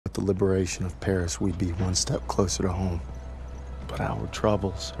With the liberation of Paris, we'd be one step closer to home. But our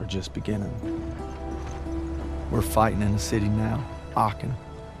troubles are just beginning. We're fighting in the city now, Aachen.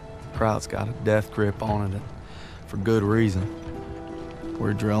 The crowd's got a death grip on it, and for good reason.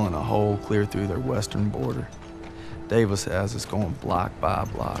 We're drilling a hole clear through their western border. Davis has us going block by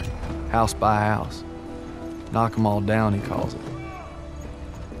block, house by house. Knock 'em all down, he calls it.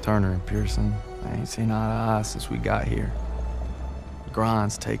 Turner and Pearson, I ain't seen eye to eye since we got here. The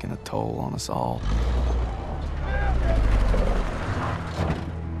grind's taking a toll on us all.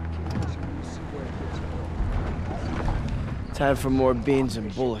 Time for more beans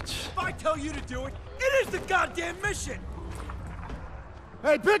and bullets. If I tell you to do it, it is the goddamn mission!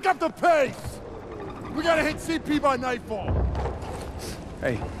 Hey, pick up the pace! We gotta hit CP by nightfall.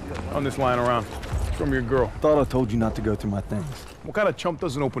 Hey, on this line around. Show me your girl. Thought I told you not to go through my things. What kind of chump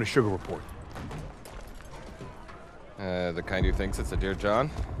doesn't open a sugar report? The kind who thinks it's a Dear John.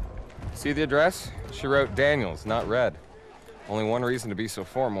 See the address? She wrote Daniels, not Red. Only one reason to be so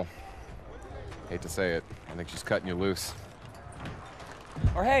formal. Hate to say it, I think she's cutting you loose.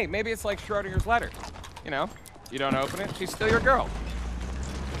 Or hey, maybe it's like Schrodinger's letter. You know, you don't open it, she's still your girl.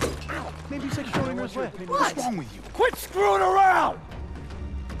 Maybe it's like Schrodinger's letter. What's wrong with you? Quit screwing around!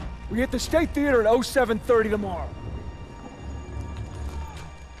 We hit the State Theater at 07:30 tomorrow.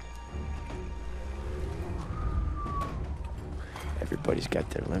 Everybody's got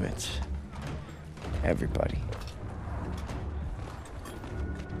their limits. Everybody.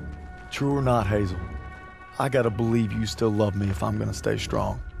 True or not, Hazel, I gotta believe you still love me if I'm gonna stay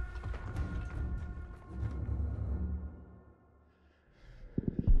strong.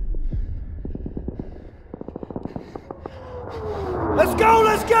 Let's go,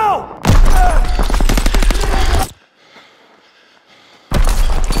 let's go!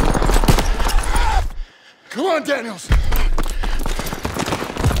 Come on, Daniels!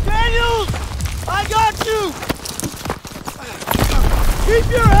 Daniels! I got you!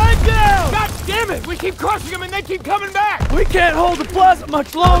 Keep your head down! God damn it! We keep crushing them and they keep coming back! We can't hold the plaza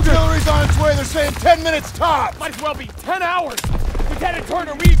much longer! Artillery's on its way, they're saying 10 minutes tops! Might as well be 10 hours! Lieutenant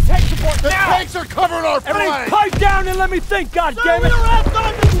Turner, we need tech support The now! tanks are covering our Everybody flank! pipe down and let me think, goddammit! We don't have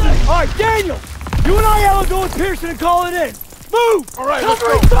time to think! Alright, Daniel! You and I will go with Pearson and call it in! Move! Alright,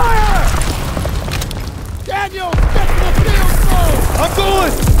 covering fire! Daniels, get to the field, bro! I'm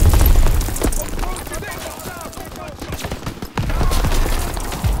going!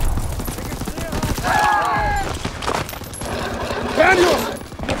 Daniels!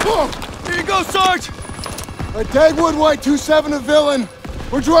 Oh, Here you go, Sarge! a Deadwood White 27 a villain.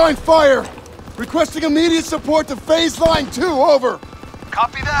 We're drawing fire. Requesting immediate support to phase line 2, over.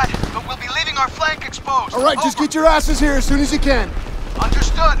 Copy that, but we'll be leaving our flank exposed. All right, just get your asses here as soon as you can.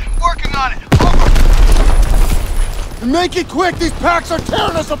 Understood. Working on it. Over. And make it quick, these packs are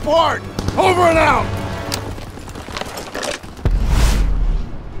tearing us apart! Over and out!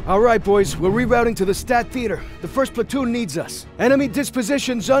 All right, boys, we're rerouting to the Stat Theater. The first platoon needs us. Enemy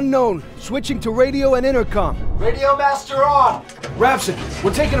dispositions unknown. Switching to radio and intercom. Radio master on! Rapson,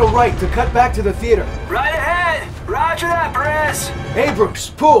 we're taking a right to cut back to the theater. Right ahead! Roger that, Perez!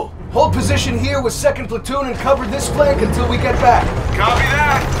 Abrams, Poole, hold position here with 2nd Platoon and cover this flank until we get back. Copy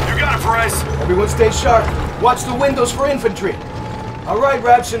that! You got it, Perez! Everyone stay sharp. Watch the windows for infantry. All right,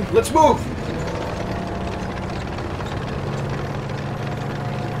 Rapson, let's move.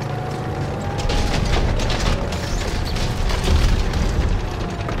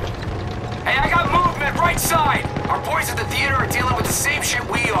 Hey, I got movement right side! Our boys at the theater are dealing with the same shit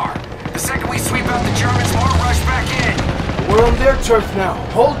we are. The second we sweep out the Germans, more rush back in. We're on their turf now.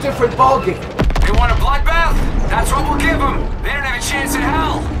 Whole different ballgame. They want a bloodbath? That's what we'll give them. They don't have a chance in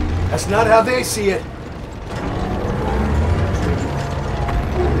hell. That's not how they see it.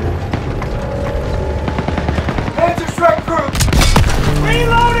 Panzer strike group!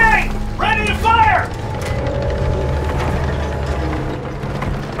 Reloading! Ready to fire!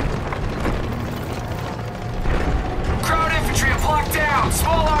 Crowd infantry have locked down.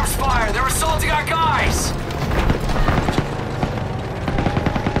 Small arms fire. They're assaulting our guys.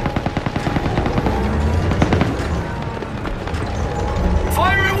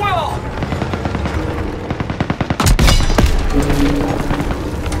 Fire at will!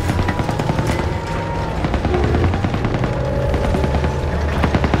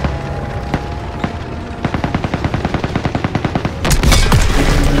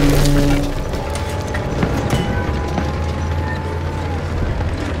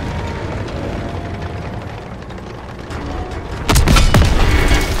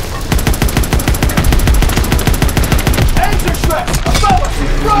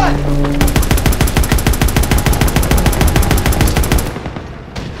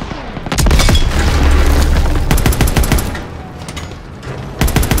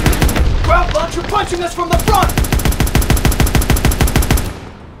 are punching us from the front!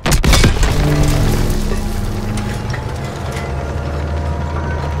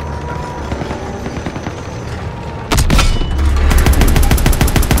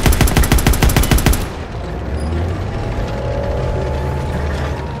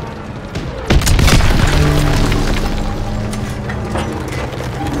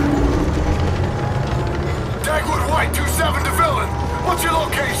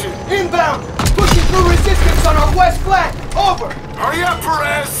 Inbound! Pushing through resistance on our west flank! Over! Hurry up,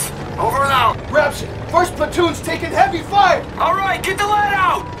 Perez! Over and out! Raption, first platoon's taking heavy fire! All right, get the lead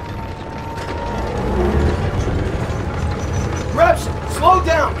out! Raption, slow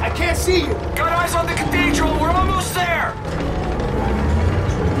down! I can't see you! Got eyes on the cathedral, we're almost there!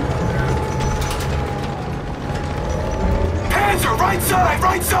 Panzer, right side,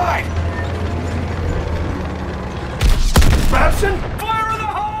 right side! Raption? Fire in the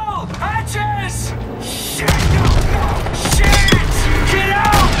hole! Hatches! Shit! No! Shit! Get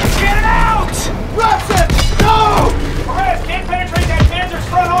out! Get out! Raption! No! Perez, can't penetrate that Panzer's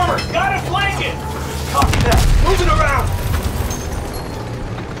front armor! Gotta flank it! Copy that. Moving around!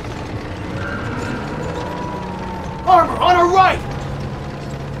 Armor on our right!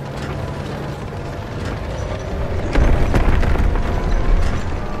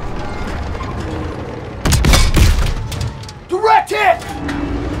 Direct hit!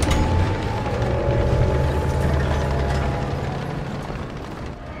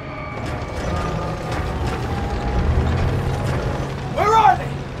 Where are they?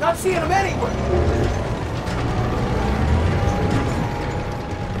 Not seeing them anywhere.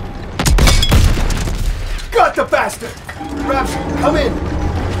 Got the bastard! Raption, come in.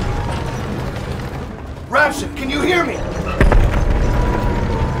 Raption, can you hear me?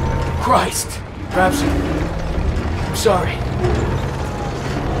 Christ. Raption. I'm sorry.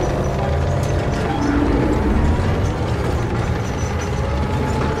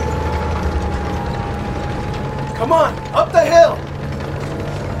 Come on, up the hill!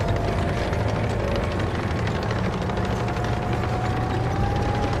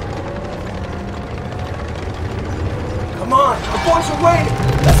 Come on, the boys are waiting!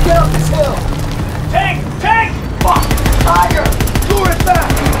 Let's get up this hill! Tank! Tank! Fuck! Tiger! Lure it back!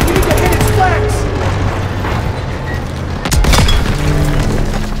 We need to hit its flanks!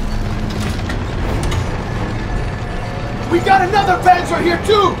 We got another Panzer here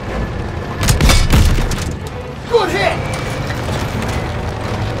too! Good hit!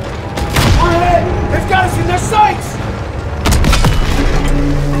 We're hit! They've got us in their sights!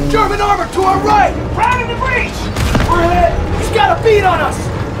 German armor to our right! Round in the breach! We're hit! He's got a beat on us!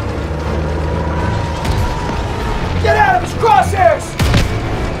 Get out of his crosshairs!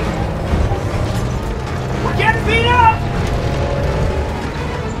 We're getting beat up!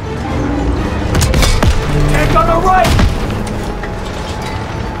 Tank on the right!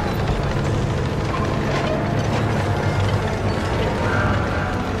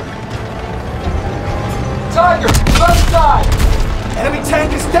 Tiger, left side! Enemy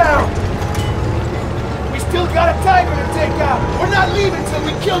tank is down! We still got a Tiger to take out! We're not leaving till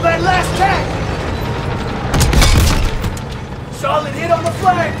we kill that last tank! Solid hit on the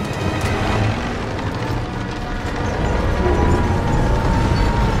flank!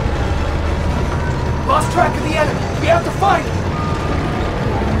 Lost track of the enemy! We have to find him!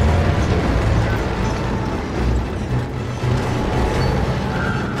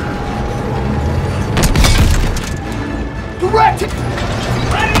 Direct it!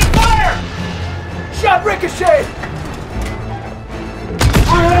 Ready to fire! Shot ricocheted!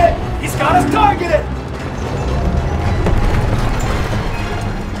 We're hit! He's got us targeted!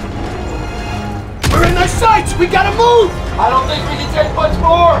 We're in their sights! We gotta move! I don't think we can take much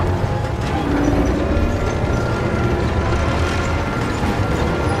more!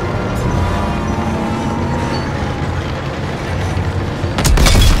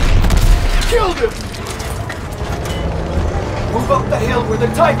 Killed him! Move up the hill where the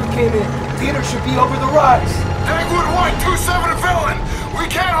Tiger came in. Theater should be over the rise. Dagwood White 27 Villain! We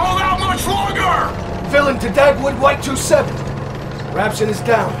can't hold out much longer! Villain to Dagwood White 27. Raption is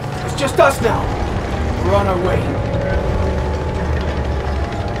down. It's just us now. We're on our way.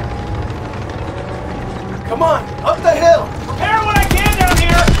 Come on, up the hill! Repair what I can down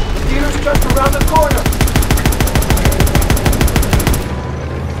here! The theater's just around the corner.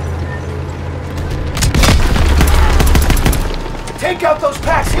 Take out those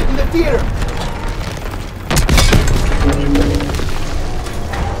packs hitting the theater!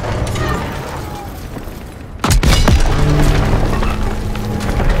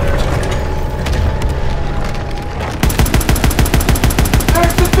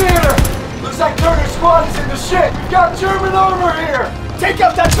 There's the theater! Looks like shit! Got German armor here! Take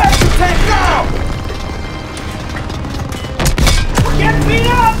out that vacuum tank now! We're getting beat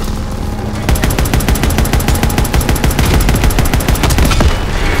up!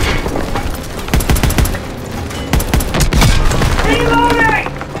 Reloading!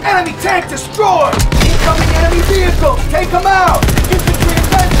 Enemy tank destroyed! Incoming enemy vehicles! Take them out! Infantry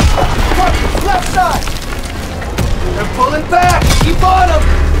advancing! Trucks, left side! They're pulling back! Keep on them!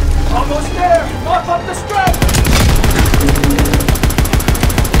 Almost there! Mop up the strength!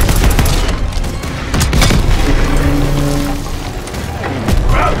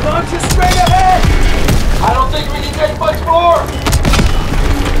 Ground launch is straight ahead! I don't think we can take much more!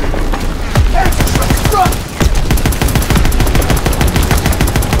 There's a truck!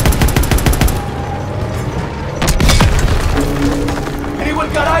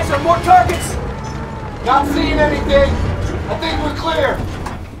 Anyone got eyes on more targets? Not seeing anything. I think we're clear.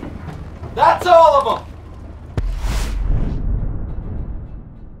 That's all of them.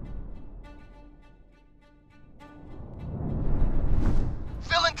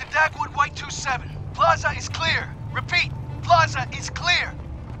 Fill into Dagwood White 27. Plaza is clear. Repeat, Plaza is clear.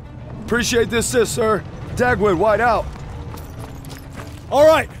 Appreciate the assist, sir. Dagwood, wide out. All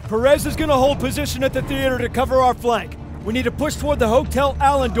right, Perez is gonna hold position at the theater to cover our flank. We need to push toward the Hotel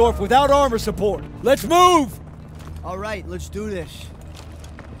Allendorf without armor support. Let's move! All right, let's do this.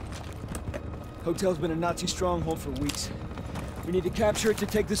 Hotel's been a Nazi stronghold for weeks. We need to capture it to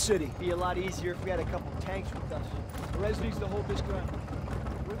take the city. Be a lot easier if we had a couple tanks with us. Perez needs to hold this ground.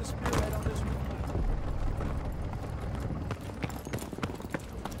 We're the spearhead on this one.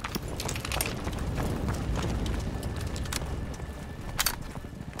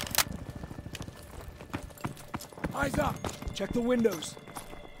 Eyes up! Check the windows.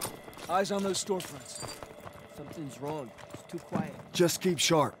 Eyes on those storefronts. Something's wrong. It's too quiet. Just keep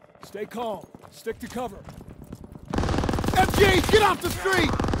sharp. Stay calm. Stick to cover. FGs, get off the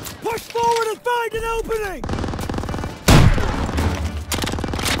street! Push forward and find an opening!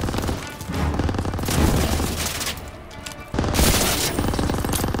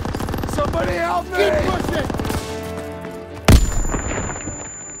 Somebody help me! Keep pushing!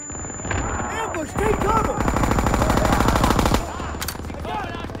 Ambush! Take cover!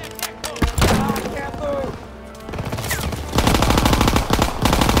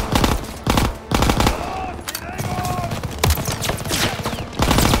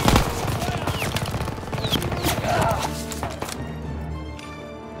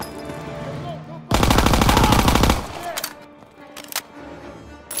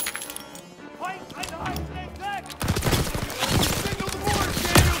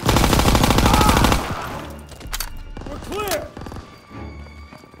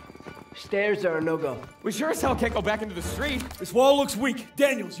 Stairs are a no-go. We sure as hell can't go back into the street. This wall looks weak.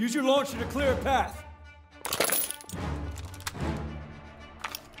 Daniels, use your launcher to clear a path.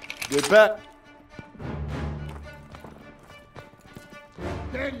 Good bet.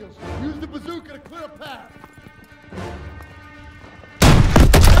 Daniels, use the bazooka to clear a path.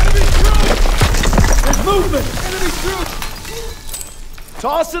 Enemy troops! There's movement! Enemy troops!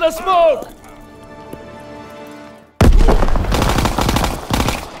 Toss in a smoke!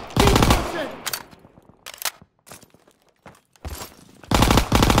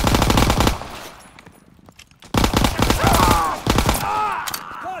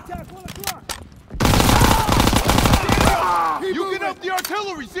 You get up the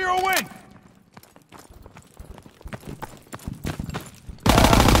artillery, zero in!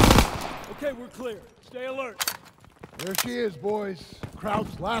 Okay, we're clear. Stay alert. There she is, boys.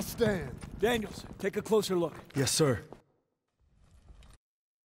 Kraut's last stand. Daniels, take a closer look. Yes, sir.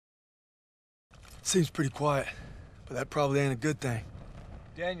 Seems pretty quiet, but that probably ain't a good thing.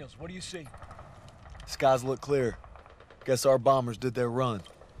 Daniels, what do you see? Skies look clear. Guess our bombers did their run.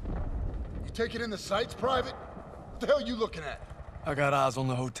 You taking in the sights, Private? What the hell are you looking at? I got eyes on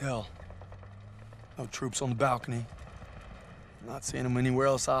the hotel. No troops on the balcony. Not seeing them anywhere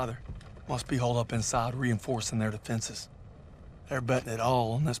else either. Must be holed up inside, reinforcing their defenses. They're betting it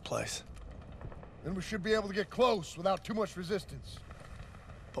all on this place. Then we should be able to get close without too much resistance.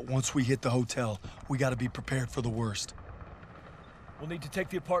 But once we hit the hotel, we gotta be prepared for the worst. We'll need to take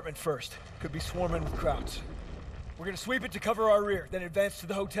the apartment first. Could be swarming with Krauts. We're gonna sweep it to cover our rear, then advance to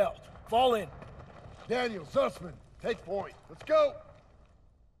the hotel. Fall in. Daniel, Zussman, take point. Let's go!